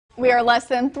We are less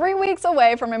than 3 weeks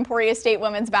away from Emporia State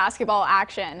women's basketball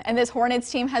action, and this Hornets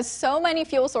team has so many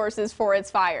fuel sources for its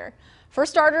fire. For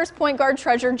starters, point guard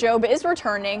Treasure Job is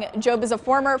returning. Job is a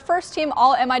former first-team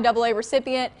All-MIAA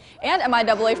recipient and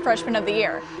MIAA Freshman of the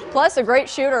Year, plus a great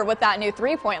shooter with that new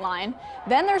three-point line.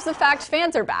 Then there's the fact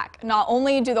fans are back. Not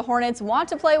only do the Hornets want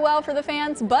to play well for the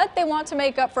fans, but they want to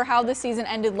make up for how the season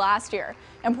ended last year.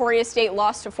 Emporia State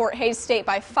lost to Fort Hays State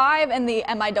by 5 in the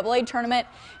MIAA tournament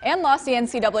and lost the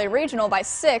NCAA Regional by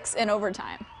 6 in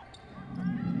overtime.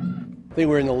 I think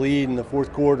we're in the lead in the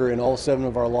fourth quarter in all 7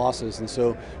 of our losses, and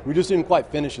so we just didn't quite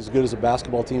finish as good as a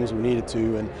basketball team as we needed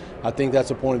to, and I think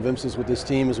that's a point of emphasis with this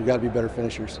team is we've got to be better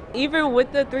finishers. Even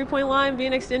with the three-point line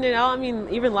being extended out,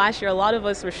 even last year a lot of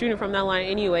us were shooting from that line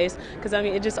anyways, because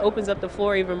it just opens up the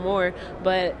floor even more.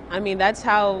 But that's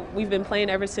how we've been playing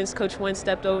ever since Coach Wynn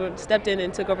stepped in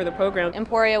and took over the program.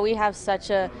 Emporia, we have such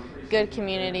a good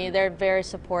community. They're very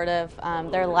supportive,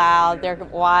 they're loud, they're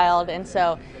wild, and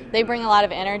so they bring a lot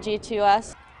of energy to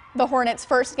us. The Hornets'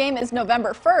 first game is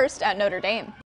November 1st at Notre Dame.